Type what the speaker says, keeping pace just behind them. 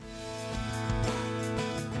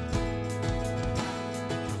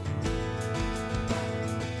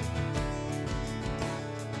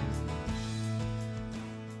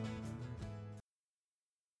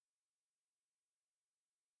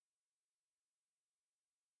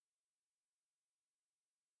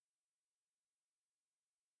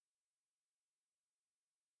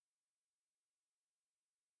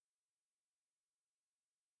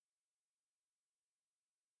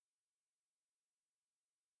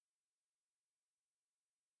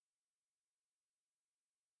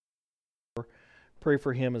pray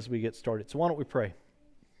for him as we get started. So why don't we pray?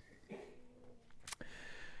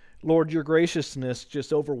 Lord, your graciousness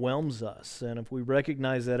just overwhelms us, and if we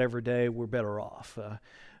recognize that every day, we're better off.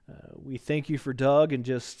 We thank you for Doug and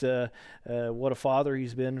just what a father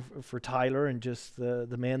he's been for Tyler and just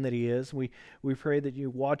the man that he is. We pray that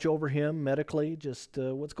you watch over him medically, just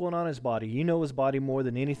what's going on in his body. You know his body more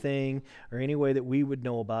than anything or any way that we would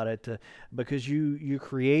know about it because you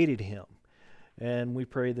created him. And we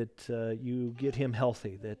pray that you get him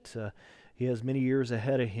healthy, that he has many years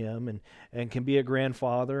ahead of him and can be a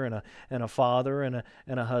grandfather and a father and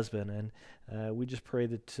a husband. And we just pray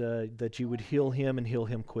that you would heal him and heal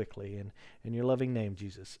him quickly. In your loving name,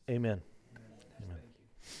 Jesus. Amen. Amen.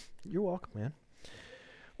 You're welcome, man.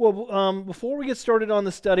 Well, before we get started on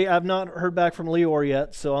the study, I've not heard back from Leor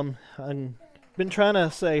yet, so I'm been trying to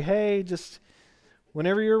say, hey, just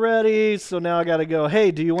whenever you're ready. So now I got to go,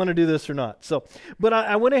 hey, do you want to do this or not? So, but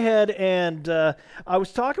I went ahead and I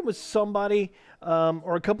was talking with somebody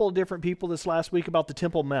or a couple of different people this last week about the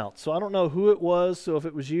Temple Mount. So I don't know who it was. So if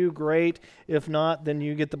it was you, great. If not, then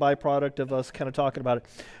you get the byproduct of us kind of talking about it.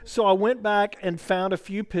 So I went back and found a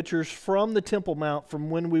few pictures from the Temple Mount from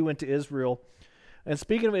when we went to Israel. And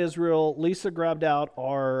speaking of Israel, Lisa grabbed out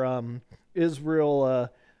our Israel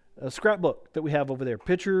a scrapbook that we have over there,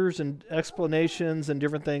 pictures and explanations and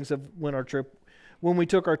different things of when we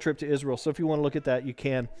took our trip to Israel. So if you want to look at that, you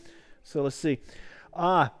can. So let's see.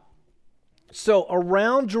 So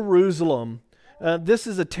around Jerusalem, this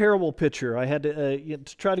is a terrible picture. I had to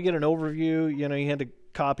try to get an overview. You had to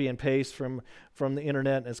copy and paste from the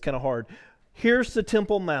internet, and it's kind of hard. Here's the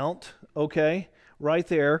Temple Mount, okay, right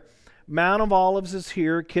there. Mount of Olives is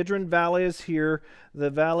here. Kidron Valley is here.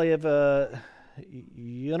 The Valley of I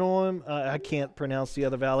can't pronounce the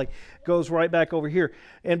other valley, goes right back over here.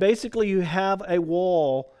 And basically you have a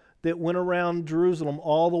wall that went around Jerusalem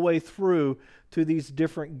all the way through to these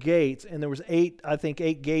different gates. And there was eight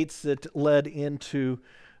gates that led into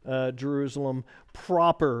Jerusalem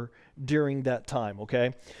proper during that time,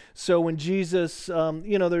 okay? So when Jesus,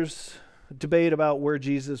 there's debate about where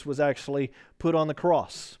Jesus was actually put on the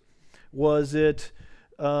cross. Was it...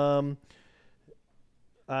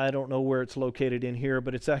 I don't know where it's located in here,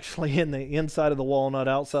 but it's actually in the inside of the wall, not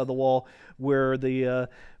outside the wall, where the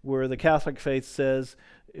Catholic faith says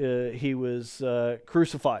he was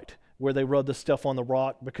crucified, where they rub the stuff on the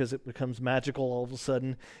rock because it becomes magical all of a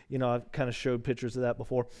sudden. I've kind of showed pictures of that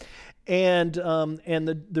before. And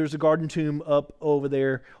there's a garden tomb up over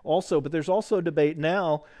there also, but there's also a debate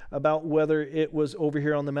now about whether it was over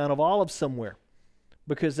here on the Mount of Olives somewhere,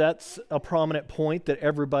 because that's a prominent point that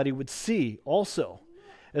everybody would see also.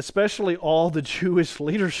 Especially all the Jewish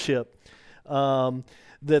leadership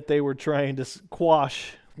that they were trying to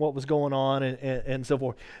quash what was going on and so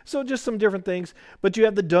forth. So just some different things. But you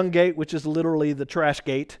have the dung gate, which is literally the trash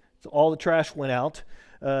gate. So all the trash went out,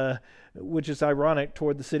 which is ironic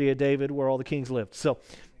toward the city of David where all the kings lived. So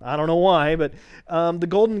I don't know why, but the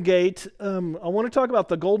Golden Gate, I want to talk about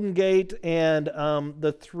the Golden Gate and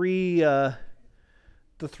the three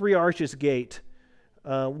arches gate.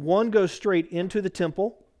 One goes straight into the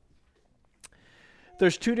temple.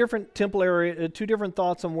 There's two different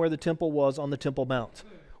thoughts on where the temple was on the Temple Mount.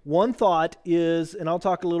 One thought is, and I'll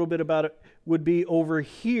talk a little bit about it, would be over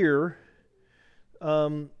here,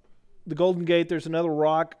 the Golden Gate. There's another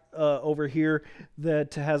rock over here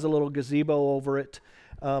that has a little gazebo over it.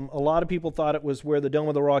 A lot of people thought it was where the Dome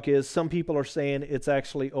of the Rock is. Some people are saying it's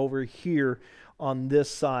actually over here on this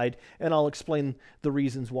side, and I'll explain the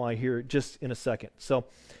reasons why here just in a second. So,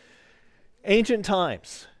 ancient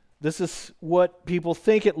times. This is what people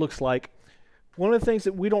think it looks like. One of the things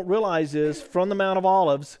that we don't realize is from the Mount of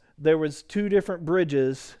Olives, there was two different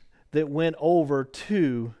bridges that went over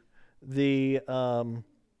to the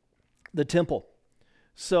temple.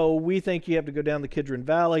 So we think you have to go down the Kidron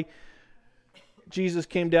Valley. Jesus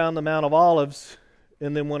came down the Mount of Olives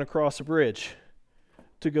and then went across a bridge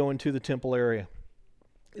to go into the temple area.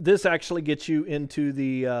 This actually gets you into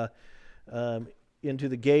the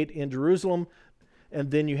gate in Jerusalem, and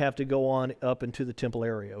then you have to go on up into the temple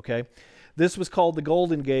area, okay? This was called the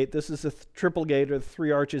Golden Gate. This is the triple gate or the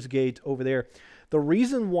three arches gate over there. The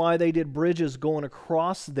reason why they did bridges going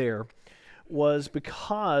across there was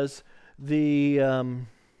because the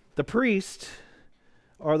priest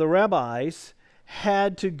or the rabbis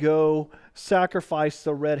had to go sacrifice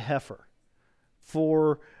the red heifer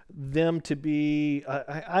for them to be,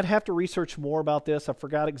 I'd have to research more about this. I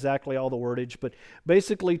forgot exactly all the wordage, but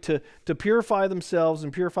basically to purify themselves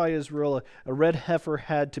and purify Israel, a red heifer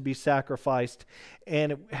had to be sacrificed,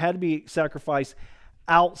 and it had to be sacrificed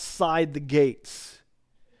outside the gates.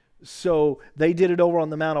 So they did it over on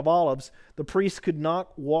the Mount of Olives. The priests could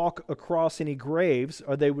not walk across any graves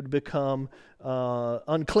or they would become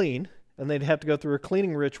unclean, and they'd have to go through a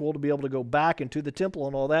cleaning ritual to be able to go back into the temple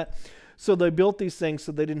and all that. So they built these things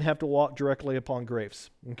so they didn't have to walk directly upon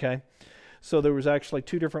graves, okay? So there was actually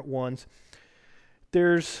two different ones.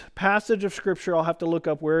 There's passage of Scripture, I'll have to look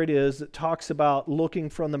up where it is, that talks about looking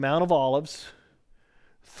from the Mount of Olives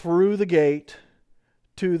through the gate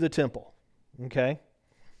to the temple, okay?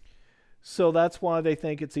 So that's why they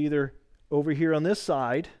think it's either over here on this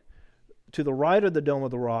side, to the right of the Dome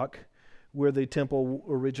of the Rock, where the temple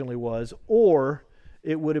originally was, or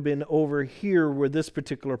it would have been over here where this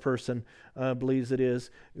particular person believes it is,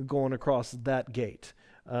 going across that gate,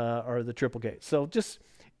 or the triple gate. So just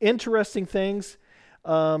interesting things.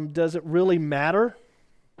 Does it really matter?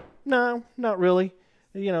 No, not really.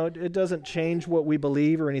 You know, it doesn't change what we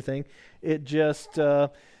believe or anything. It just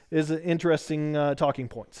is an interesting talking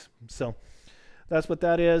points. So that's what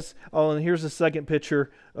that is. Oh, and here's a second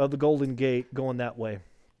picture of the Golden Gate going that way.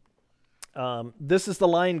 This is the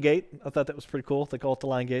Lion Gate. I thought that was pretty cool. They call it the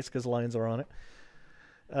Lion Gates because the lions are on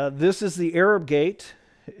it. This is the Arab Gate.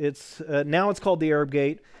 It's now it's called the Arab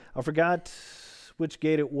Gate. I forgot which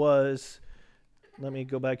gate it was. Let me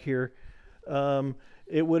go back here.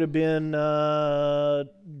 It would have been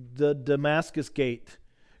the Damascus Gate.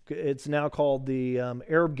 It's now called the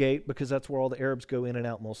Arab Gate because that's where all the Arabs go in and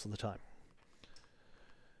out most of the time.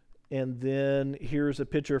 And then here's a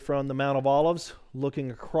picture from the Mount of Olives looking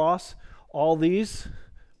across. All these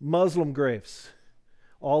Muslim graves.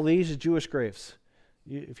 All these are Jewish graves.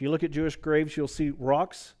 If you look at Jewish graves, you'll see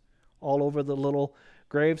rocks all over the little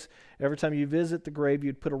graves. Every time you visit the grave,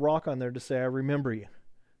 you'd put a rock on there to say, I remember you.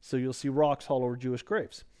 So you'll see rocks all over Jewish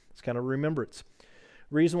graves. It's kind of remembrance.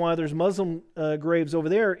 Reason why there's Muslim graves over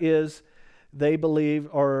there is they believe,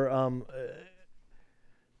 or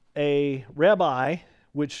a rabbi,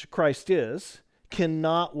 which Christ is,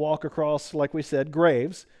 cannot walk across, like we said,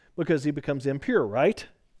 graves because he becomes impure, right?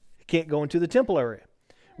 He can't go into the temple area.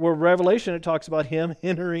 Where Revelation, it talks about him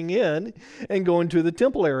entering in and going to the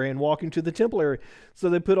temple area and walking to the temple area. So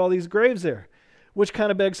they put all these graves there, which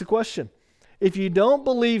kind of begs the question. If you don't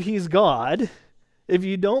believe he's God, if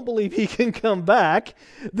you don't believe he can come back,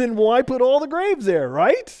 then why put all the graves there,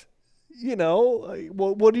 right? You know,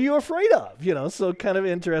 what are you afraid of? You know, so kind of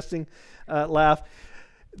interesting laugh.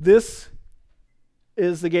 This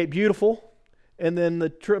is the gate, beautiful. And then the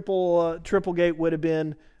triple gate would have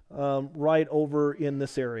been right over in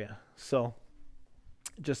this area. So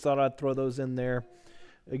just thought I'd throw those in there.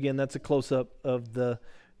 Again, that's a close-up of the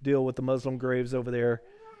deal with the Muslim graves over there.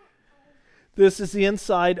 This is the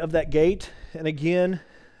inside of that gate. And again,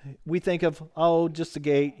 we think of, just a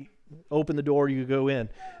gate, open the door, you go in.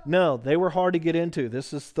 No, they were hard to get into.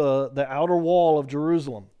 This is the outer wall of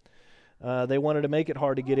Jerusalem. They wanted to make it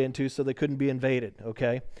hard to get into so they couldn't be invaded,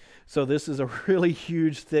 okay? So this is a really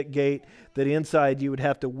huge, thick gate that inside you would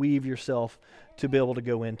have to weave yourself to be able to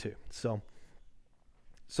go into. So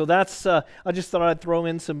that's, I just thought I'd throw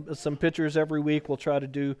in some pictures every week. We'll try to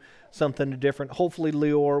do something different. Hopefully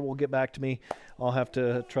Leor will get back to me. I'll have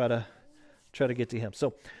to try to get to him.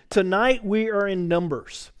 So tonight we are in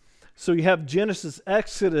Numbers. So you have Genesis,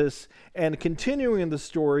 Exodus, and continuing the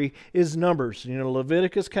story is Numbers. You know,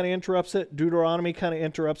 Leviticus kind of interrupts it. Deuteronomy kind of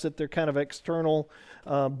interrupts it. They're kind of external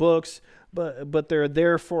books, but they're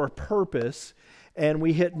there for a purpose. And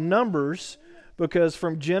we hit Numbers because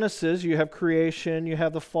from Genesis you have creation, you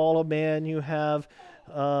have the fall of man, you have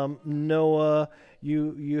Noah,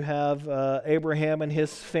 you have Abraham and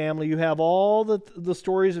his family. You have all the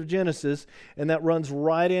stories of Genesis, and that runs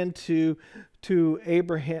right into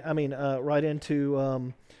Abraham. Right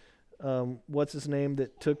into what's his name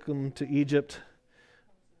that took them to Egypt?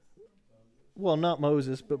 Well, not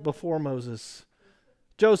Moses, but before Moses,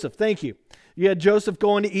 Joseph. Thank you. You had Joseph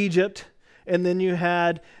going to Egypt, and then you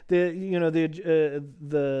had the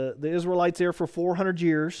Israelites there for 400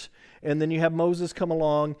 years, and then you have Moses come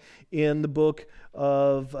along in the book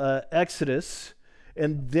of Exodus,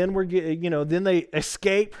 and then then they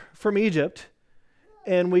escape from Egypt.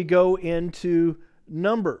 And we go into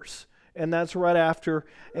Numbers, and that's right after.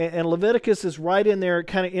 And Leviticus is right in there. It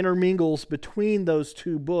kind of intermingles between those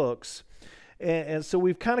two books. And so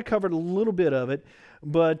we've kind of covered a little bit of it,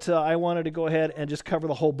 but I wanted to go ahead and just cover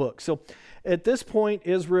the whole book. So at this point,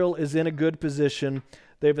 Israel is in a good position.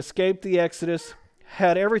 They've escaped the Exodus,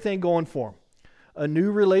 had everything going for them. A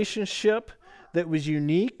new relationship that was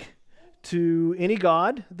unique to any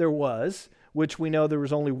God there was, which we know there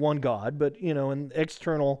was only one God, but, in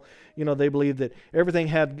external, they believe that everything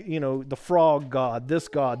had, the frog God, this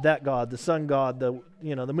God, that God, the sun God, the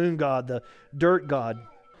moon God, the dirt God.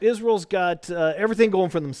 Israel's got everything going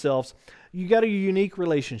for themselves. You got a unique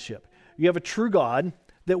relationship. You have a true God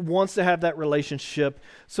that wants to have that relationship.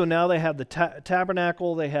 So now they have the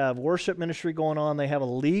tabernacle, they have worship ministry going on, they have a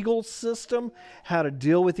legal system, how to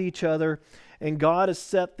deal with each other, and God has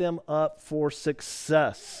set them up for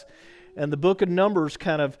success. And the book of Numbers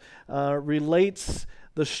kind of relates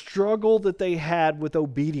the struggle that they had with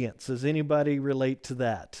obedience. Does anybody relate to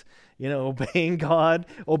that? You know, obeying God,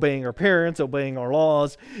 obeying our parents, obeying our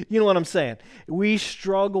laws. You know what I'm saying? We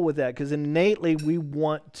struggle with that because innately we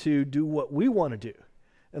want to do what we want to do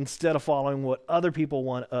instead of following what other people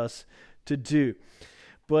want us to do.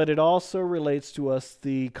 But it also relates to us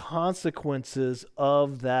the consequences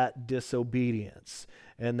of that disobedience.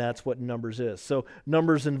 And that's what Numbers is. So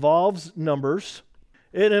Numbers involves numbers.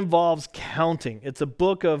 It involves counting. It's a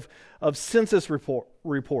book of census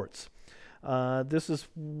reports. This is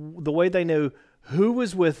the way they knew who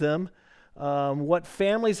was with them, what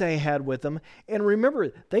families they had with them. And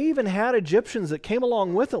remember, they even had Egyptians that came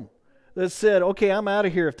along with them that said, okay, I'm out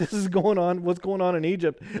of here. If this is going on, what's going on in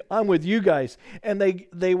Egypt, I'm with you guys. And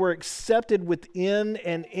they were accepted within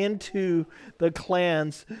and into the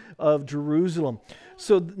clans of Jerusalem.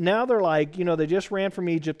 So now they're like, they just ran from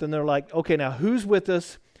Egypt and they're like, okay, now who's with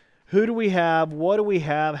us? Who do we have? What do we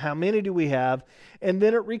have? How many do we have? And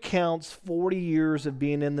then it recounts 40 years of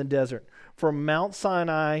being in the desert, from Mount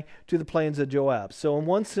Sinai to the plains of Joab. So in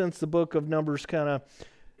one sense, the book of Numbers kind of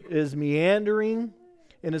is meandering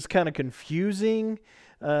and it's kind of confusing.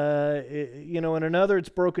 In another, it's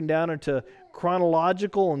broken down into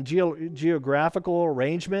chronological and geographical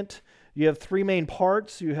arrangement. You have three main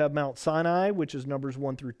parts. You have Mount Sinai, which is Numbers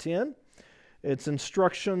 1 through 10. It's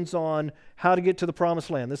instructions on how to get to the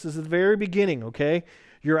promised land. This is the very beginning, okay?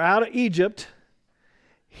 You're out of Egypt.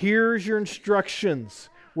 Here's your instructions.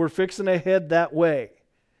 We're fixing to head that way,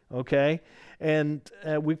 okay? And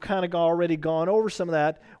we've kind of already gone over some of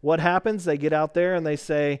that. What happens? They get out there and they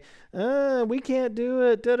say, we can't do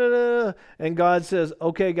it, da-da-da. And God says,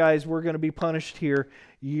 okay, guys, we're going to be punished here.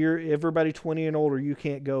 Everybody 20 and older, you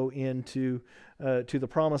can't go into to the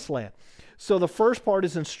promised land. So the first part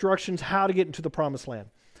is instructions how to get into the promised land.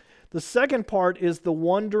 The second part is the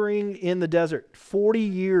wandering in the desert, 40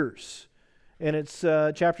 years. And it's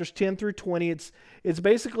chapters 10 through 20. It's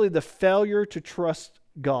basically the failure to trust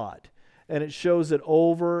God. And it shows it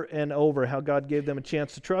over and over how God gave them a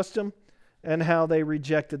chance to trust Him and how they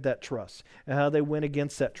rejected that trust and how they went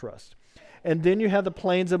against that trust. And then you have the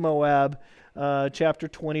plains of Moab, chapter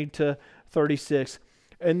 20 to 36.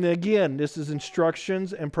 And again, this is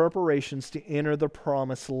instructions and preparations to enter the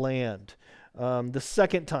promised land. The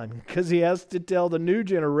second time, because He has to tell the new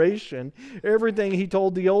generation everything He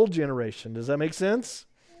told the old generation. Does that make sense?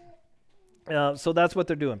 So that's what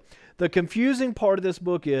they're doing. The confusing part of this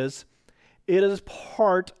book is it is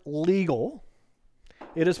part legal,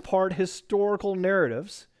 it is part historical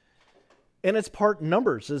narratives, and it's part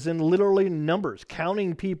numbers, as in literally numbers,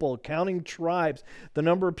 counting people, counting tribes, the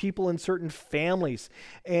number of people in certain families,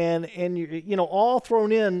 and all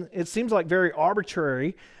thrown in. It seems like very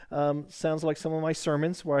arbitrary. Sounds like some of my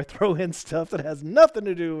sermons where I throw in stuff that has nothing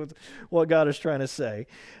to do with what God is trying to say.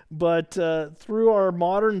 But through our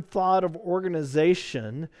modern thought of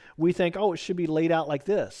organization, we think, it should be laid out like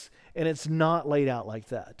this. And it's not laid out like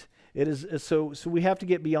that. It is so we have to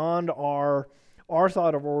get beyond our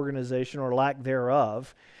thought of organization or lack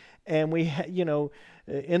thereof. And we,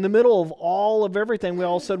 in the middle of all of everything, we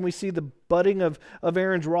all of a sudden we see the budding of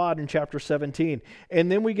Aaron's rod in chapter 17. And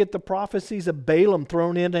then we get the prophecies of Balaam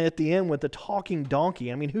thrown in at the end with the talking donkey.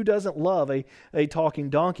 I mean, who doesn't love a talking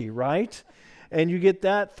donkey, right? And you get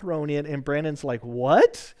that thrown in, and Brandon's like,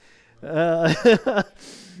 what?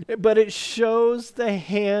 But it shows the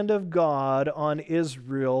hand of God on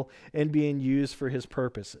Israel and being used for His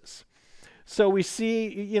purposes. So we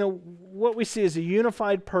see, what we see is a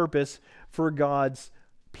unified purpose for God's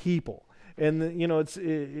people. And,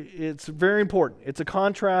 it's very important. It's a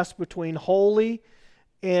contrast between holy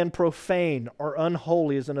and profane, or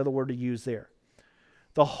unholy is another word to use there.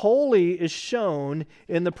 The holy is shown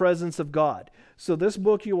in the presence of God. So this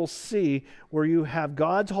book you will see where you have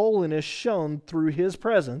God's holiness shown through His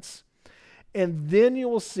presence, and then you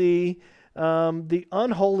will see the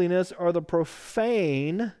unholiness or the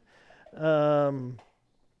profane. Let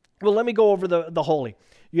me go over the holy.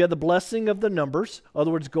 You have the blessing of the numbers. In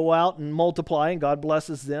other words, go out and multiply, and God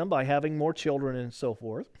blesses them by having more children and so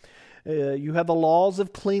forth. You have the laws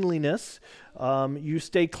of cleanliness. You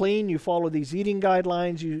stay clean. You follow these eating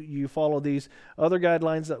guidelines. You follow these other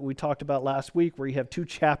guidelines that we talked about last week, where you have 2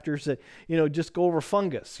 chapters that just go over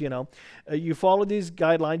fungus. You follow these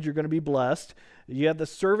guidelines, you're going to be blessed. You have the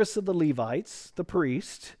service of the Levites, the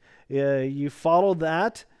priest. You follow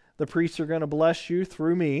that, the priests are going to bless you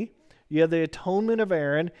through me. You have the atonement of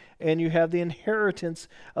Aaron, and you have the inheritance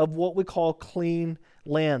of what we call clean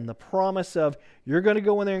land. The promise of you're going to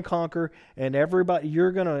go in there and conquer, and everybody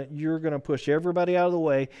you're going to push everybody out of the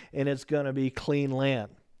way, and it's going to be clean land.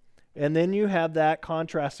 And then you have that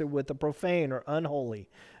contrasted with the profane or unholy.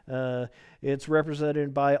 It's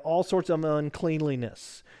represented by all sorts of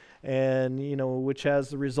uncleanliness, and which has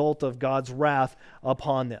the result of God's wrath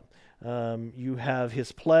upon them. You have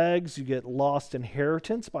his plagues. You get lost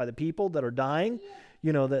inheritance by the people that are dying.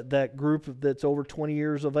 That group that's over 20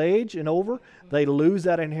 years of age and over, they lose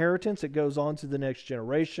that inheritance. It goes on to the next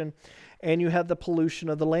generation. And you have the pollution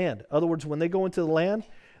of the land. In other words, when they go into the land,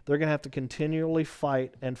 they're going to have to continually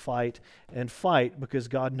fight and fight and fight because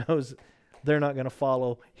God knows they're not going to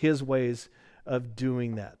follow his ways of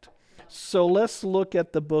doing that. So let's look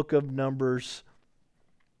at the book of Numbers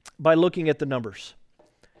by looking at the numbers.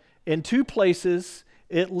 In two places,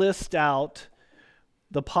 it lists out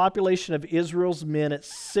the population of Israel's men at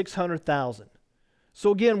 600,000.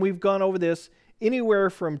 So again, we've gone over this anywhere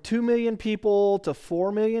from 2 million people to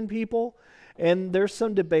 4 million people, and there's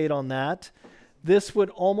some debate on that. This would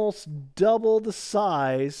almost double the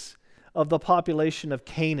size of the population of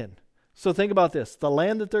Canaan. So think about this. The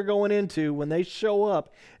land that they're going into, when they show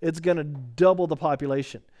up, it's going to double the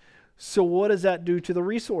population. So what does that do to the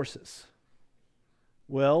resources?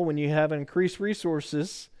 Well, when you have increased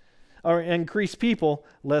resources, or increased people,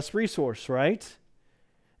 less resource, right?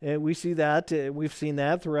 And we see that, we've seen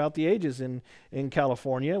that throughout the ages in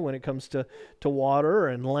California when it comes to water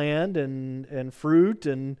and land and fruit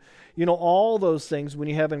and, all those things. When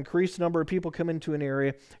you have an increased number of people come into an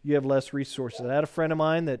area, you have less resources. I had a friend of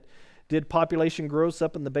mine that did population growth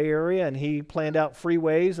up in the Bay Area, and he planned out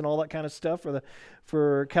freeways and all that kind of stuff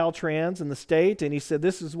for Caltrans in the state, and he said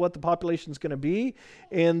this is what the population is going to be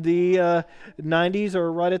in the 90s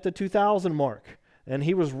or right at the 2000 mark. And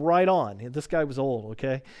he was right on. This guy was old,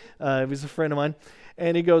 okay? He was a friend of mine.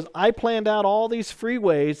 And he goes, I planned out all these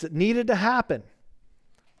freeways that needed to happen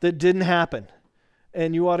that didn't happen.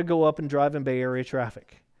 And you ought to go up and drive in Bay Area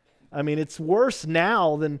traffic. I mean, it's worse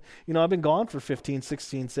now than, I've been gone for 15,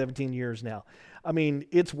 16, 17 years now. I mean,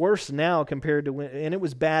 it's worse now compared to when, and it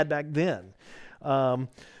was bad back then.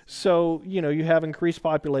 So, you have increased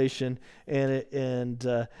population, and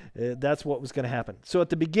that's what was going to happen. So at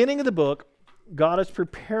the beginning of the book, God is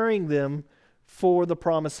preparing them for the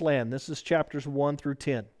promised land. This is chapters 1 through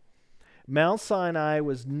 10. Mount Sinai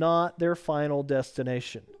was not their final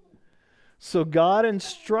destination. So God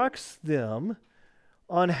instructs them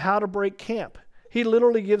on how to break camp. He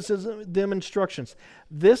literally gives them instructions.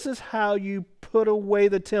 This is how you put away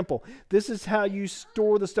the temple. This is how you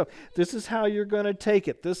store the stuff. This is how you're going to take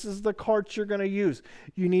it. This is the carts you're going to use.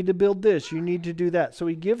 You need to build this. You need to do that. So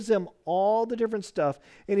he gives them all the different stuff,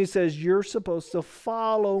 and he says, you're supposed to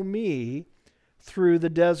follow me through the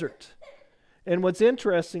desert. And what's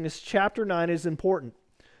interesting is chapter 9 is important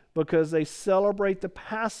because they celebrate the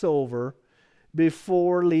Passover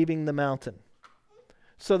before leaving the mountain.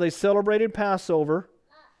 So they celebrated Passover,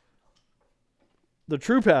 the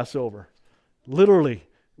true Passover, literally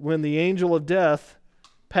when the angel of death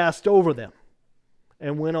passed over them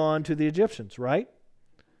and went on to the Egyptians, right?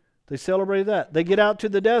 They celebrated that. They get out to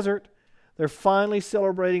the desert. They're finally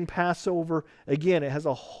celebrating Passover again. It has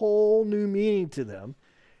a whole new meaning to them.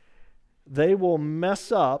 They will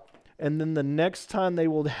mess up, and then the next time they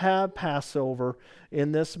will have Passover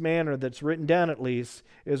in this manner that's written down at least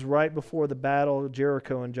is right before the battle of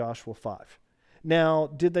Jericho in Joshua 5. Now,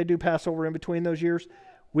 did they do Passover in between those years?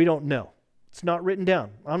 We don't know. It's not written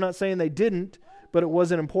down. I'm not saying they didn't, but it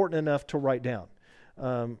wasn't important enough to write down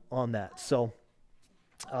on that. So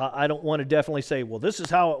I don't want to definitely say, well, this is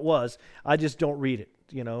how it was. I just don't read it,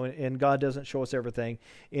 and God doesn't show us everything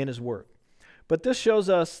in his word. But this shows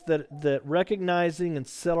us that recognizing and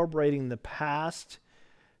celebrating the past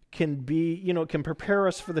can be, can prepare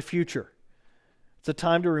us for the future. It's a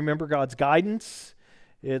time to remember God's guidance.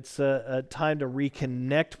 It's a time to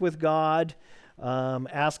reconnect with God,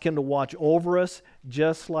 ask him to watch over us,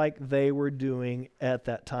 just like they were doing at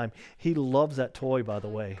that time. He loves that toy, by the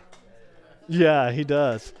way. Yeah, he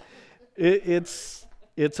does. It's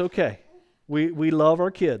okay. We love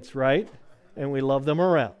our kids, right? And we love them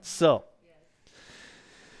around. So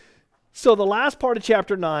the last part of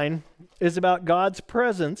chapter 9 is about God's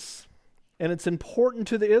presence, and it's important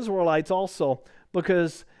to the Israelites also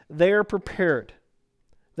because they are prepared.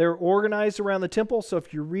 They're organized around the temple. So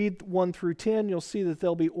if you read 1 through 10, you'll see that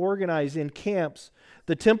they'll be organized in camps.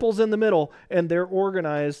 The temple's in the middle, and they're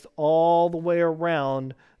organized all the way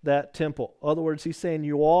around that temple. In other words, he's saying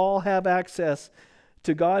you all have access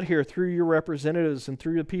to God here through your representatives and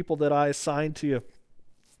through the people that I assigned to you.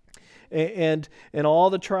 And all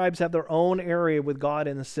the tribes have their own area with God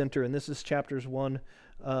in the center. And this is chapters 1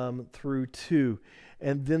 through 2.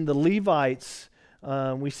 And then the Levites,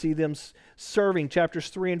 we see them serving. Chapters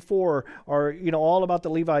 3 and 4 are all about the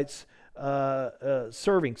Levites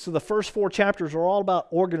serving. So the first 4 chapters are all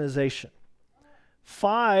about organization.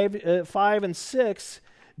 5 and 6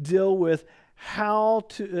 deal with how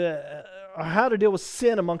to deal with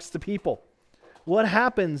sin amongst the people. What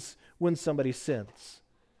happens when somebody sins?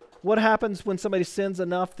 What happens when somebody sins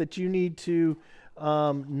enough that you need to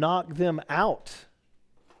knock them out?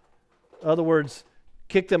 In other words,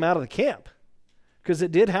 kick them out of the camp. Because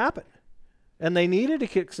it did happen. And they needed to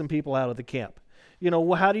kick some people out of the camp.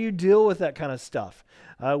 How do you deal with that kind of stuff?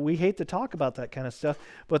 We hate to talk about that kind of stuff,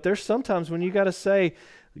 but there's sometimes when you got to say,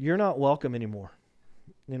 you're not welcome anymore.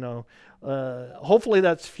 Hopefully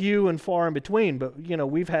that's few and far in between, but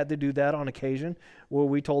we've had to do that on occasion where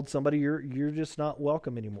we told somebody you're just not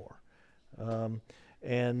welcome anymore,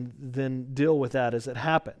 and then deal with that as it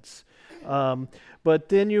happens. But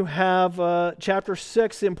then you have chapter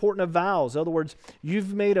 6, the importance of vows. In other words,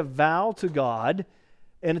 you've made a vow to God,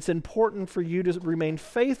 and it's important for you to remain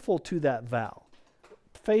faithful to that vow,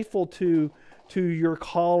 faithful to your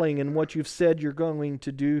calling and what you've said you're going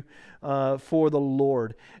to do for the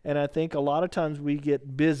Lord. And I think a lot of times we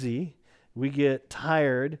get busy, we get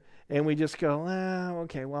tired, and we just go,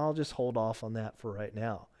 okay, well, I'll just hold off on that for right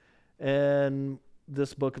now. And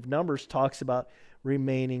this book of Numbers talks about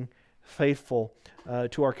remaining faithful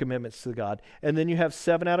to our commitments to God. And then you have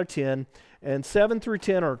 7 out of 10, and 7 through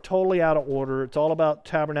 10 are totally out of order. It's all about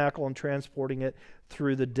tabernacle and transporting it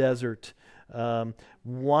through the desert.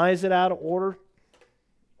 Why is it out of order?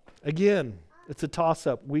 Again, it's a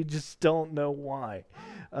toss-up. We just don't know why.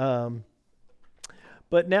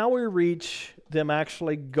 But now we reach them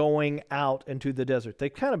actually going out into the desert. They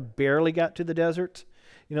kind of barely got to the desert.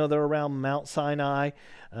 They're around Mount Sinai,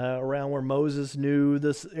 around where Moses knew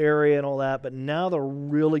this area and all that. But now they're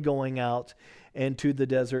really going out into the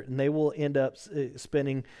desert, and they will end up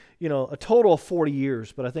spending, a total of 40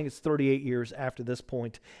 years, but I think it's 38 years after this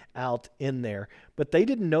point out in there. But they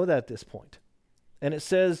didn't know that at this point. And it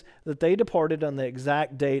says that they departed on the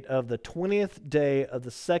exact date of the 20th day of the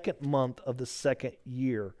 2nd month of the 2nd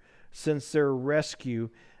year since their rescue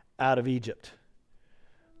out of Egypt.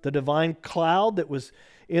 The divine cloud that was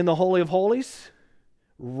in the Holy of Holies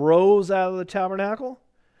rose out of the tabernacle.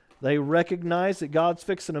 They recognized that God's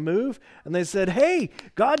fixing to move, and they said, hey,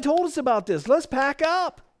 God told us about this. Let's pack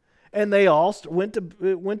up. And they all went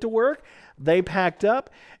to work. They packed up,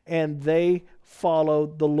 and they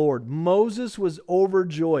followed the Lord. Moses was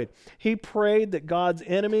overjoyed. He prayed that God's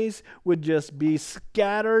enemies would just be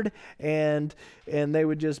scattered, and they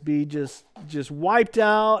would just be just wiped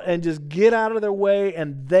out and just get out of their way,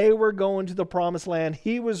 and they were going to the promised land.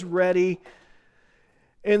 He was ready,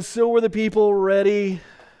 and so were the people ready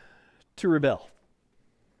to rebel.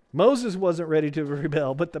 Moses wasn't ready to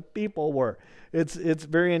rebel, but the people were. It's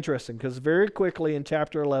very interesting because very quickly in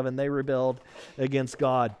chapter 11 they rebelled against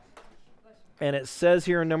God. And it says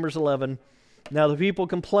here in Numbers 11, now the people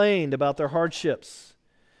complained about their hardships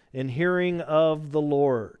in hearing of the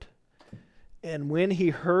Lord. And when he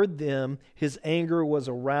heard them, his anger was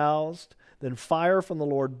aroused. Then fire from the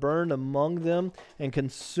Lord burned among them and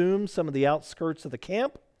consumed some of the outskirts of the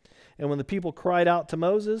camp. And when the people cried out to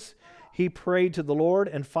Moses, he prayed to the Lord,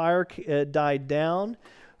 and fire died down.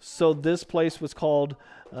 So this place was called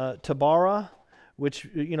Taberah, which,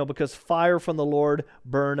 because fire from the Lord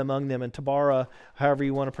burned among them. And Taberah, however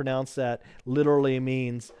you want to pronounce that, literally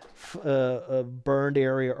means a burned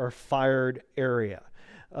area or fired area.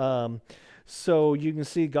 So you can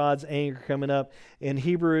see God's anger coming up in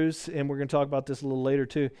Hebrews, and we're going to talk about this a little later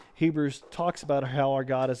too. Hebrews talks about how our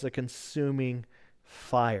God is a consuming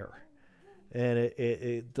fire. And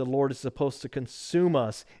the Lord is supposed to consume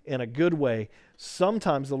us in a good way.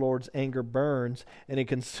 Sometimes the Lord's anger burns and it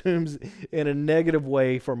consumes in a negative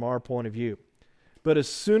way from our point of view. But as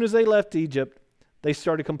soon as they left Egypt, they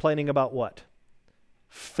started complaining about what?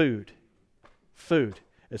 Food.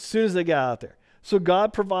 As soon as they got out there. So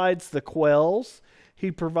God provides the quails.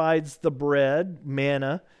 He provides the bread,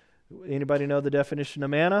 manna. Anybody know the definition of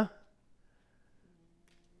manna?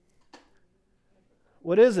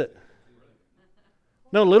 What is it?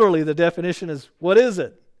 No, literally the definition is, what is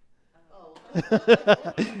it?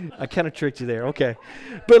 I kind of tricked you there. Okay.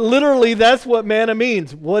 But literally, that's what manna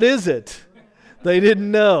means. What is it? They didn't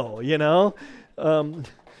know, you know.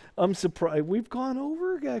 I'm surprised. We've gone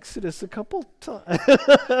over Exodus a couple times.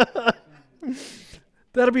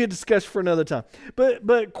 That'll be a discussion for another time.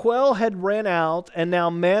 But quail had ran out, and now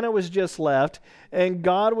manna was just left, and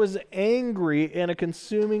God was angry, and a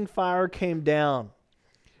consuming fire came down.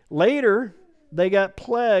 Later, they got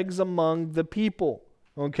plagues among the people,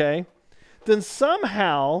 okay? Then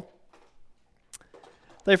somehow,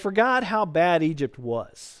 they forgot how bad Egypt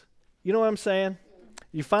was. You know what I'm saying?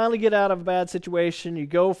 You finally get out of a bad situation, you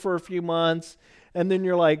go for a few months, and then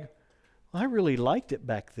you're like, I really liked it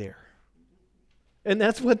back there. And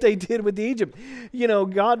that's what they did with Egypt. You know,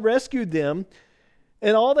 God rescued them,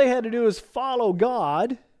 and all they had to do is follow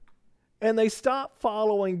God, and they stopped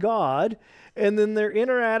following God, and then their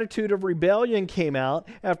inner attitude of rebellion came out.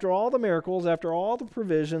 After all the miracles, after all the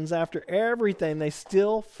provisions, after everything, they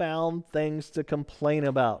still found things to complain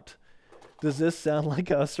about. Does this sound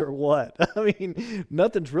like us or what? I mean,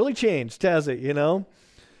 nothing's really changed, has it, you know?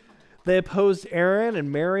 They opposed Aaron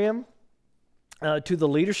and Miriam to the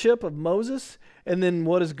leadership of Moses. And then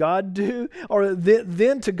what does God do? Or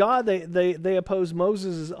then to God, they opposed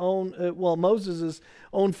Moses' own, Moses'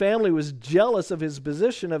 own family was jealous of his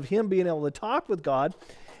position of him being able to talk with God.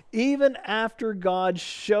 Even after God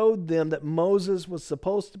showed them that Moses was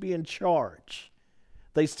supposed to be in charge,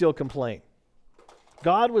 they still complained.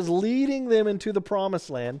 God was leading them into the promised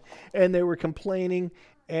land, and they were complaining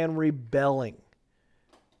and rebelling.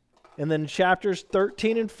 And then chapters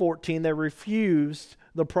 13 and 14, they refused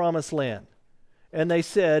the promised land. And they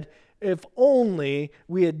said, if only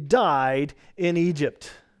we had died in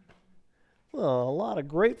Egypt. Well, a lot of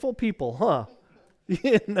grateful people, huh?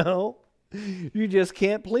 You know, you just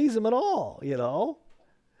can't please them at all, you know.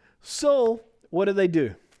 So what did they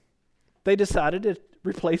do? They decided to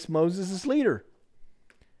replace Moses as leader.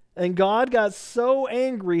 And God got so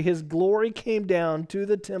angry, his glory came down to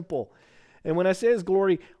the temple. And when I say his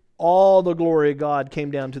glory, all the glory of God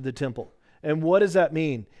came down to the temple. And what does that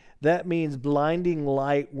mean? That means blinding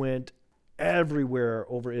light went everywhere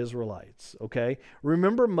over Israelites, okay?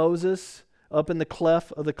 Remember Moses up in the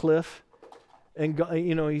cleft of the cliff? And God,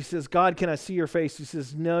 you know, he says, God, can I see your face? He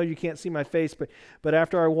says, no, you can't see my face, but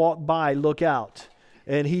after I walk by, look out.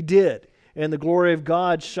 And he did. And the glory of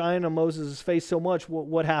God shined on Moses' face so much,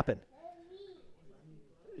 what happened?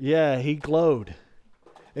 Yeah, he glowed.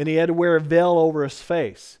 And he had to wear a veil over his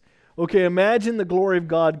face. Okay, imagine the glory of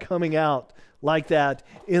God coming out like that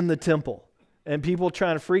in the temple. And people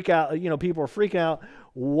trying to freak out, you know, people are freaking out,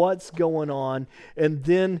 what's going on? And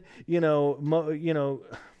then,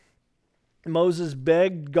 Moses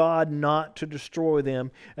begged God not to destroy them,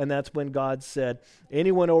 and that's when God said,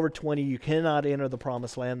 anyone over 20, you cannot enter the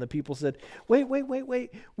promised land. The people said, wait,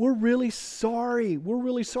 we're really sorry.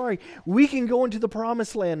 We can go into the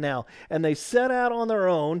promised land now. And they set out on their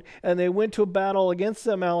own, and they went to a battle against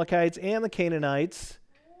the Amalekites and the Canaanites.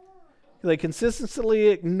 They consistently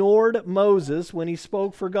ignored Moses when he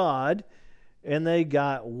spoke for God, and they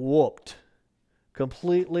got whooped,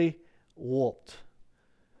 completely whooped.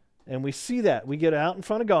 And we see that. We get out in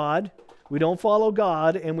front of God, we don't follow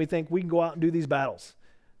God, and we think we can go out and do these battles.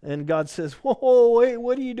 And God says, whoa, wait,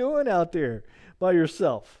 what are you doing out there by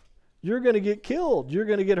yourself? You're going to get killed. You're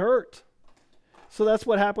going to get hurt. So that's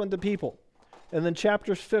what happened to people. And then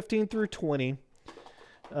chapters 15 through 20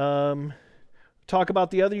 talk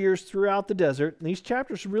about the other years throughout the desert. And these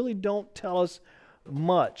chapters really don't tell us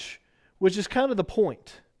much, which is kind of the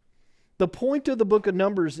point. The point of the book of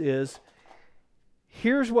Numbers is,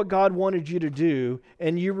 here's what God wanted you to do,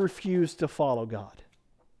 and you refuse to follow God.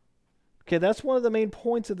 Okay, that's one of the main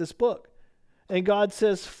points of this book. And God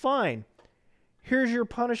says, fine, here's your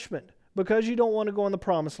punishment. Because you don't want to go in the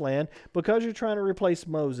promised land, because you're trying to replace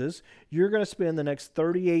Moses, you're going to spend the next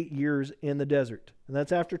 38 years in the desert. And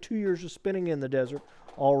that's after 2 years of spending in the desert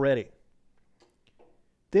already.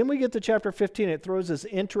 Then we get to chapter 15. It throws this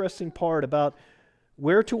interesting part about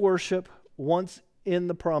where to worship once in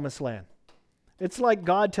the promised land. It's like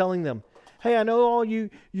God telling them, hey, I know all you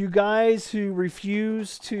guys who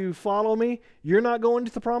refuse to follow me, you're not going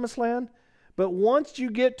to the promised land. But once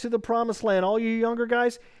you get to the promised land, all you younger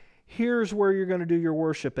guys, here's where you're going to do your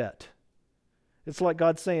worship at. It's like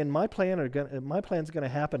God saying, my plan's going to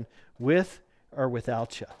happen with or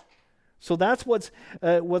without you. So that's what's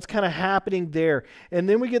kind of happening there. And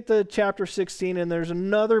then we get to chapter 16, and there's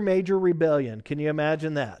another major rebellion. Can you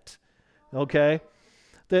imagine that? Okay?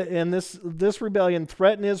 And this rebellion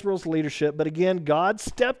threatened Israel's leadership, but again, God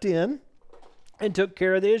stepped in and took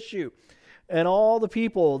care of the issue. And all the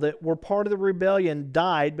people that were part of the rebellion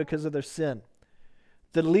died because of their sin.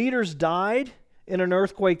 The leaders died in an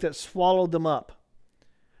earthquake that swallowed them up.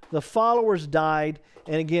 The followers died,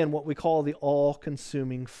 and again, what we call the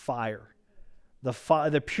all-consuming fire.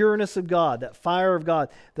 The pureness of God, that fire of God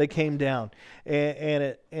that came down.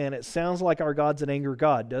 And it sounds like our God's an angry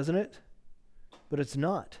God, doesn't it? But it's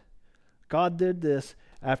not. God did this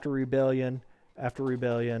after rebellion, after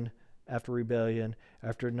rebellion, after rebellion,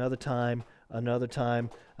 after another time, another time,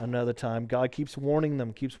 another time. God keeps warning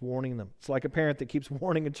them, keeps warning them. It's like a parent that keeps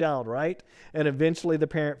warning a child, right? And eventually the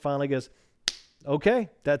parent finally goes, okay,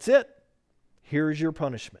 that's it. Here's your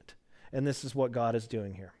punishment. And this is what God is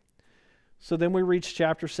doing here. So then we reach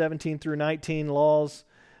chapter 17 through 19, laws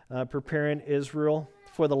preparing Israel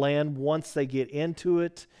for the land once they get into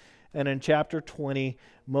it. And in chapter 20,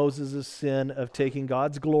 Moses' sin of taking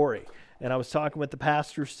God's glory. And I was talking with the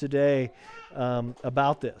pastors today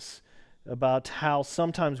about this, about how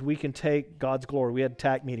sometimes we can take God's glory. We had a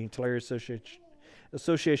TAC meeting, Tulare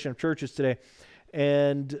Association of Churches today,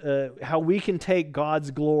 and how we can take God's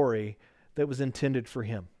glory that was intended for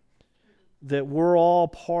Him. That we're all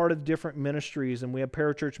part of different ministries, and we have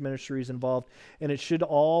parachurch ministries involved, and it should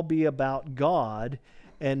all be about God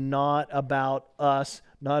and not about us,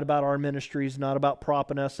 not about our ministries, not about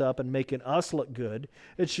propping us up and making us look good.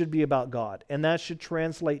 It should be about God. And that should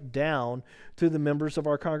translate down to the members of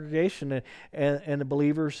our congregation and the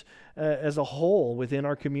believers as a whole within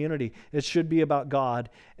our community. It should be about God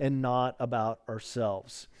and not about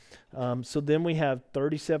ourselves. So then we have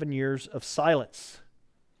 37 years of silence.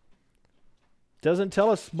 Doesn't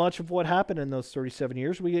tell us much of what happened in those 37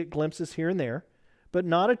 years. We get glimpses here and there, but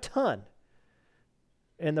not a ton.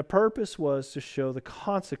 And the purpose was to show the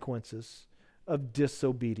consequences of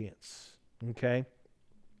disobedience. Okay?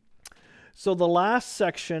 So the last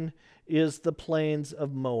section is the plains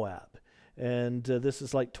of Moab. And this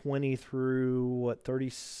is like 20 through,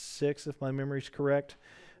 36, if my memory is correct.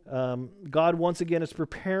 God once again is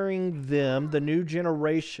preparing them, the new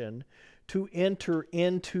generation, to enter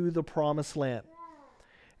into the promised land.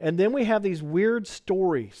 And then we have these weird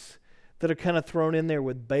stories that are kind of thrown in there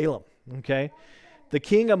with Balaam, okay? The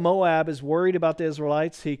king of Moab is worried about the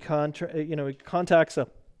Israelites. He contacts a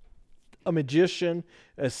magician,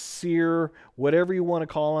 a seer, whatever you want to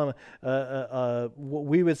call him, what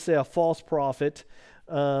we would say a false prophet,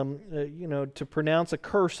 to pronounce a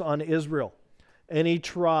curse on Israel. And he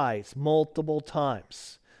tries multiple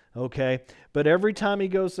times, okay? But every time he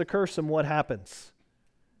goes to curse them, what happens?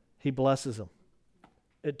 He blesses them.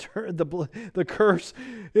 The curse,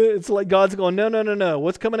 it's like God's going, no.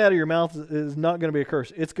 What's coming out of your mouth is not going to be a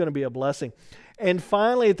curse. It's going to be a blessing. And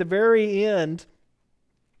finally, at the very end,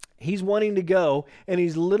 he's wanting to go, and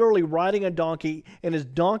he's literally riding a donkey, and his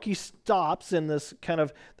donkey stops in this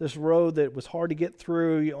road that was hard to get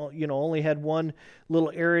through. Only had one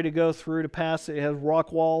little area to go through to pass. It has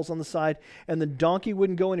rock walls on the side, and the donkey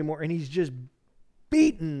wouldn't go anymore, and he's just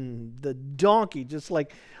beating the donkey, just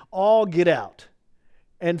like all get out.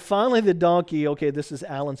 And finally the donkey, okay, this is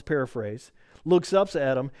Alan's paraphrase, looks up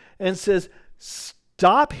at him and says,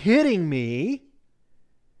 "Stop hitting me.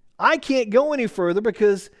 I can't go any further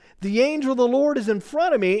because the angel of the Lord is in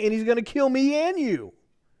front of me and he's going to kill me and you."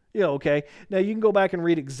 Okay. Now you can go back and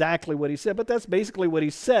read exactly what he said, but that's basically what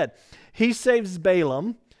he said. He saves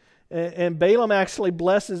Balaam, and Balaam actually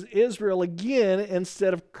blesses Israel again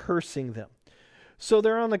instead of cursing them. So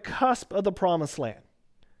they're on the cusp of the promised land.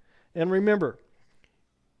 And remember,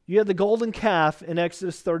 you had the golden calf in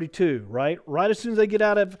Exodus 32, right? Right as soon as they get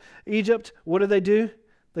out of Egypt, what do?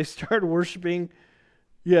 They start worshiping,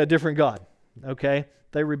 a different god, okay?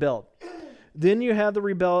 They rebelled. Then you have the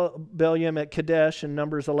rebellion at Kadesh in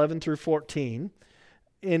Numbers 11 through 14.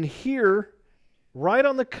 And here, right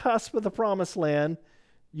on the cusp of the promised land,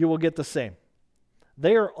 you will get the same.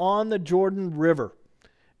 They are on the Jordan River.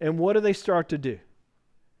 And what do they start to do?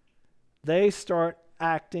 They start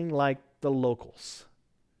acting like the locals.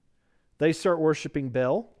 They start worshiping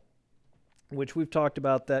Baal, which we've talked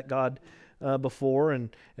about that God before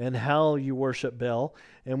and how you worship Baal,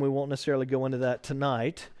 and we won't necessarily go into that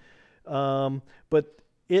tonight. But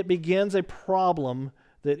it begins a problem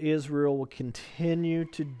that Israel will continue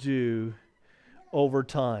to do over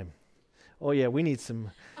time. Oh yeah, we need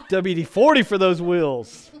some WD-40 for those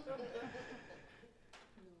wheels.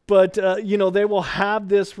 But, they will have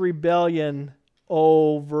this rebellion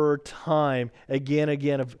over time, again,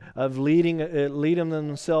 of leading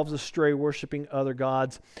themselves astray, worshiping other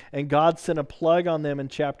gods. And God sent a plague on them in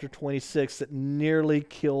chapter 26 that nearly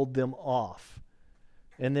killed them off.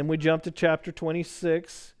 And then we jump to chapter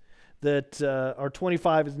 26, or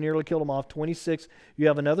 25 has nearly killed them off. 26, you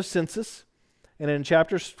have another census. And in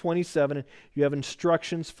chapter 27, you have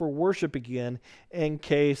instructions for worship again in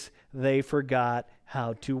case they forgot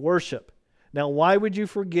how to worship. Now, why would you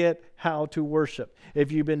forget how to worship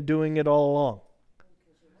if you've been doing it all along?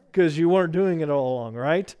 Because you weren't doing it all along,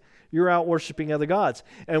 right? You're out worshiping other gods.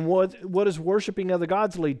 And what does worshiping other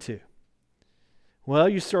gods lead to? Well,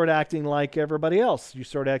 you start acting like everybody else. You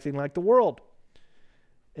start acting like the world.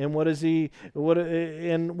 And what else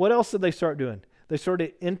did they start doing? They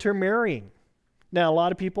started intermarrying. Now, a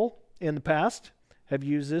lot of people in the past have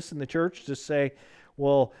used this in the church to say,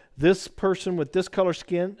 well, this person with this color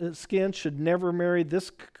skin should never marry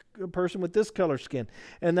this person with this color skin.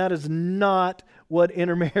 And that is not what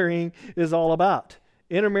intermarrying is all about.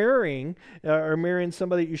 Intermarrying, or marrying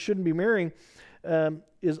somebody you shouldn't be marrying,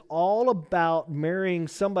 is all about marrying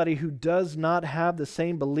somebody who does not have the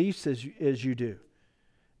same beliefs as you do.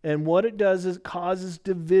 And what it does is it causes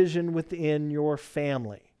division within your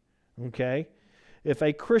family. Okay? If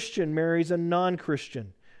a Christian marries a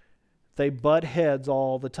non-Christian, they butt heads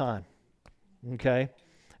all the time. Okay?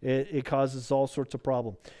 It causes all sorts of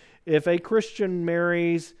problems. If a Christian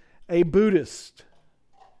marries a Buddhist,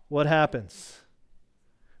 what happens?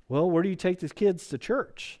 Well, where do you take the kids to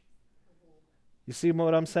church? You see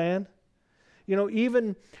what I'm saying? You know,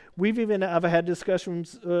 I've had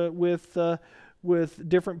discussions with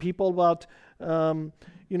different people about,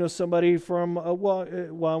 somebody from, I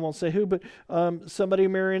won't say who, but somebody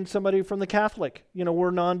marrying somebody from the Catholic. You know,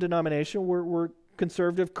 we're non-denominational, we're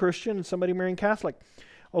conservative Christian, and somebody marrying Catholic.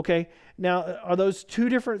 Okay, now, are those two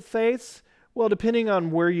different faiths? Well, depending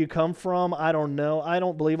on where you come from, I don't know. I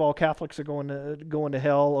don't believe all Catholics are going to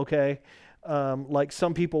hell, okay, like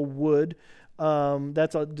some people would.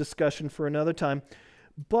 That's a discussion for another time.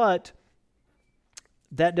 But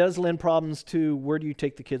that does lend problems to where do you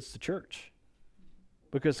take the kids to church?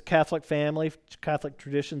 Because Catholic family, Catholic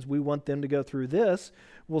traditions, we want them to go through this.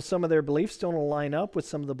 Well, some of their beliefs don't align up with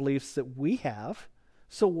some of the beliefs that we have.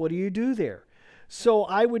 So what do you do there? So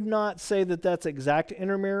I would not say that that's exact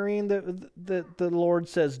intermarrying that the Lord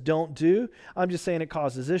says don't do. I'm just saying it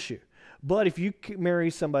causes issue. But if you marry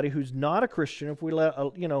somebody who's not a Christian, if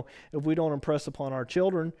we don't impress upon our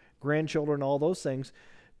children, grandchildren, all those things,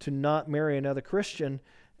 to not marry another Christian,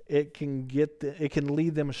 it can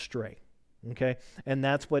lead them astray. Okay, and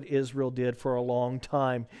that's what Israel did for a long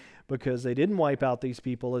time, because they didn't wipe out these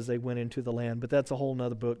people as they went into the land. But that's a whole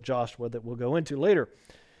nother book, Joshua, that we'll go into later.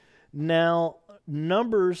 Now,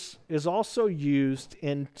 Numbers is also used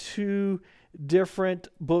in two different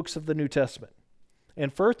books of the New Testament. In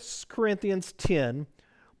 1 Corinthians 10,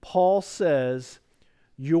 Paul says,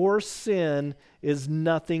 your sin is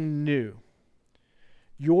nothing new.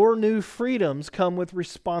 Your new freedoms come with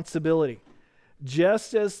responsibility.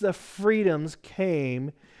 Just as the freedoms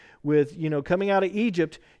came with, coming out of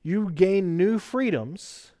Egypt, you gained new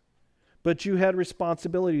freedoms, but you had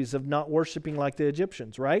responsibilities of not worshiping like the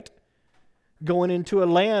Egyptians, right? Going into a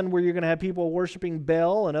land where you're going to have people worshiping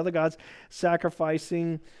Baal and other gods,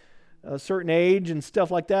 sacrificing a certain age and stuff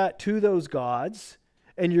like that to those gods,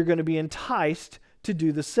 and you're going to be enticed to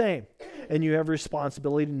do the same. And you have a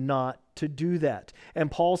responsibility not to do that. And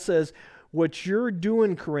Paul says, what you're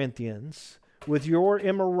doing, Corinthians, with your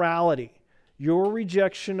immorality, your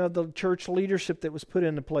rejection of the church leadership that was put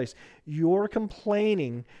into place, you're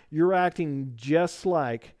complaining, you're acting just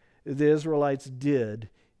like the Israelites did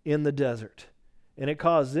in the desert. And it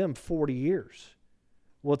caused them 40 years.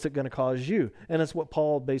 What's it going to cause you? And that's what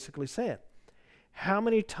Paul basically said. How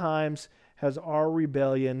many times has our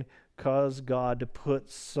rebellion caused God to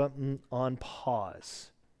put something on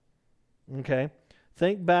pause? Okay?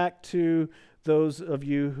 Think back to those of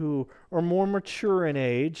you who are more mature in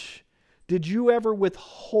age. Did you ever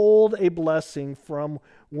withhold a blessing from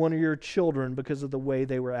one of your children because of the way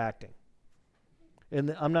they were acting?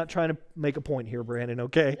 And I'm not trying to make a point here, Brandon,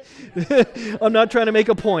 okay? I'm not trying to make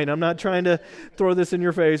a point. I'm not trying to throw this in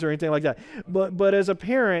your face or anything like that. But as a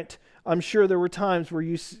parent, I'm sure there were times where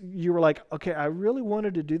you were like, okay, I really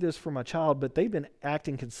wanted to do this for my child, but they've been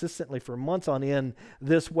acting consistently for months on end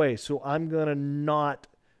this way, so I'm going to not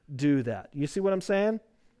do that. You see what I'm saying?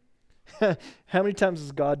 How many times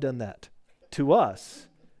has God done that to us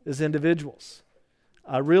as individuals?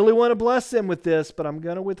 I really want to bless them with this, but I'm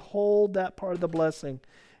going to withhold that part of the blessing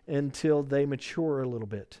until they mature a little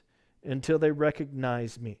bit, until they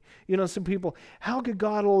recognize me. Some people, how could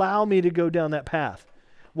God allow me to go down that path?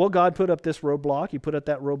 Well, God put up this roadblock. You put up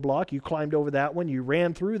that roadblock. You climbed over that one. You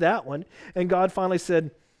ran through that one. And God finally said,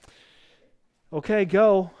 okay,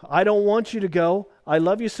 go. I don't want you to go. I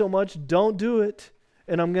love you so much. Don't do it.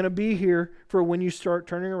 And I'm going to be here for when you start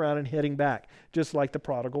turning around and heading back, just like the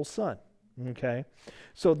prodigal son. Okay?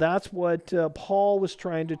 So that's what Paul was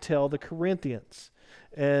trying to tell the Corinthians.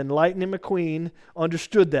 And Lightning McQueen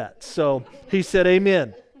understood that. So he said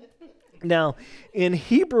amen. Now, in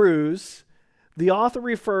Hebrews, the author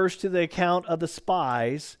refers to the account of the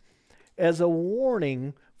spies as a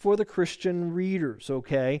warning for the Christian readers,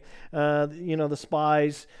 okay? The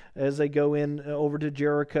spies, as they go in over to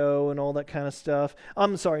Jericho and all that kind of stuff.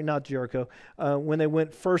 I'm sorry, not Jericho. When they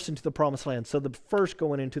went first into the Promised Land. So the first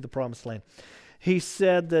going into the Promised Land. He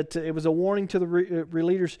said that it was a warning to the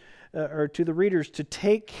readers to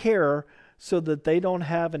take care so that they don't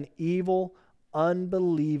have an evil,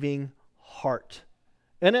 unbelieving heart.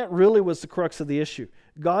 And that really was the crux of the issue.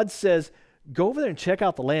 God says, go over there and check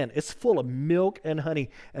out the land. It's full of milk and honey,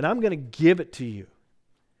 and I'm going to give it to you.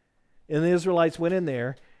 And the Israelites went in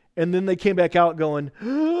there, and then they came back out going,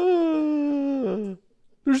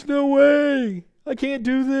 there's no way. I can't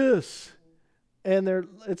do this. And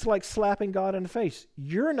it's like slapping God in the face.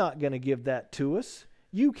 You're not going to give that to us.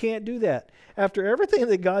 You can't do that. After everything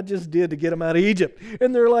that God just did to get them out of Egypt.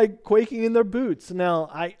 And they're like quaking in their boots. Now,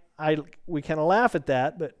 we kind of laugh at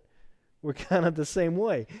that, but we're kind of the same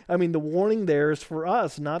way. I mean, the warning there is for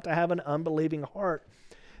us not to have an unbelieving heart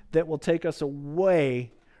that will take us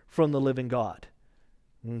away from the living God.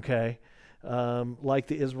 Okay? Like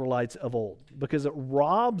the Israelites of old. Because it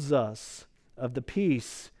robs us of the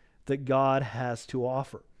peace that God has to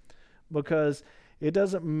offer. Because it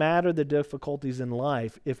doesn't matter the difficulties in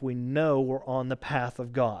life if we know we're on the path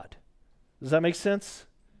of God. Does that make sense?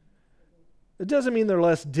 It doesn't mean they're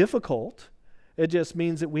less difficult. It just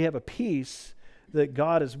means that we have a peace that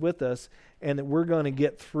God is with us and that we're going to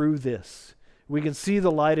get through this. We can see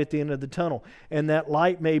the light at the end of the tunnel. And that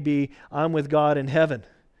light may be, I'm with God in heaven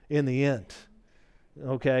in the end.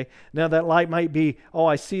 Okay? Now that light might be,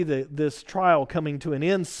 I see this trial coming to an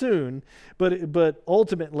end soon, but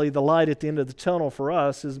ultimately the light at the end of the tunnel for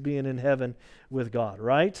us is being in heaven with God,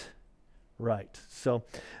 right? Right. So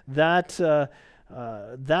that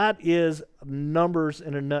is Numbers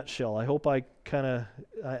in a nutshell. I hope I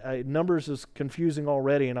Numbers is confusing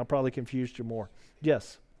already, and I probably confused you more.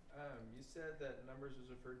 Yes? You said that Numbers was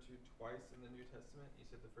referred to twice in the New Testament. You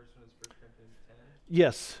said the first one is 1 Corinthians 10.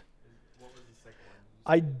 Yes. What was the second one?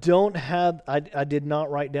 I don't have, I did not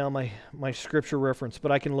write down my scripture reference,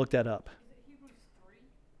 but I can look that up. Is it Hebrews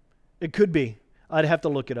 3? It could be. I'd have to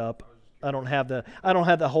look it up. I don't have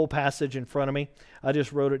the whole passage in front of me. I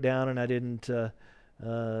just wrote it down and I didn't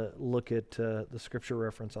look at the scripture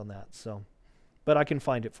reference on that. So, but I can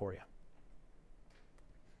find it for you.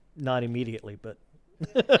 Not immediately, but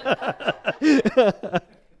He's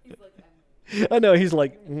like, I know he's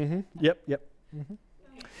like, yep.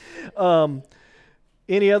 Mm-hmm.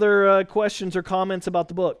 Any other questions or comments about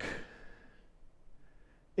the book?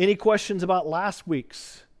 Any questions about last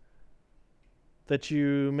week's that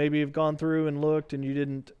you maybe have gone through and looked and you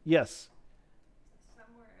didn't? Yes.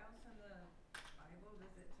 somewhere else in the Bible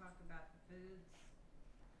does it talk about the foods?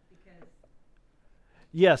 Because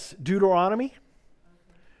Yes, Deuteronomy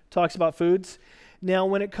talks about foods. Now,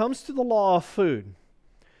 when it comes to the law of food,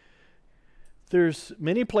 there's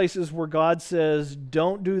many places where God says,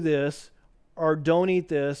 don't do this, or don't eat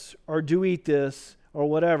this, or do eat this, or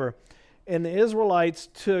whatever. And the Israelites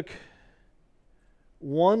took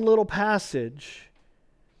one little passage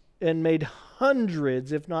and made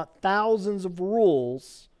hundreds, if not thousands, of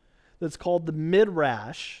rules that's called the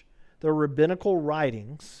Midrash, the rabbinical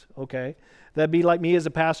writings, okay? That'd be like me as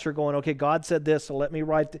a pastor going, okay, God said this, so let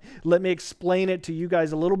me explain it to you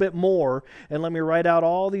guys a little bit more, and let me write out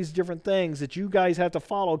all these different things that you guys have to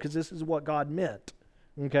follow because this is what God meant,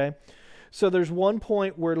 okay? So there's one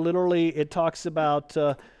point where literally it talks about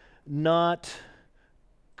not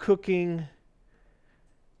cooking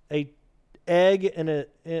a egg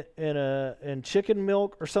in chicken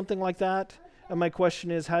milk or something like that. And my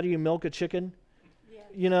question is, how do you milk a chicken? yeah.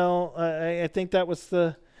 You know, I think that was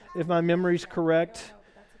if my memory's correct. I don't know,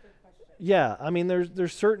 but that's a good question. Yeah, I mean,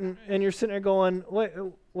 there's certain, and you're sitting there going,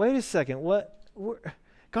 wait a second, what?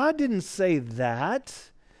 God didn't say that,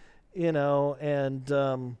 you know, and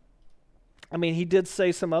I mean, he did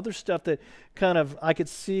say some other stuff that kind of, I could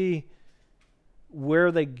see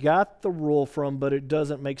where they got the rule from, but it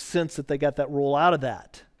doesn't make sense that they got that rule out of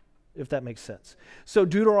that, if that makes sense. So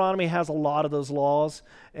Deuteronomy has a lot of those laws,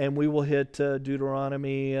 and we will hit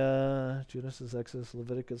Deuteronomy, Genesis, Exodus,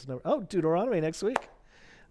 Leviticus, Deuteronomy next week.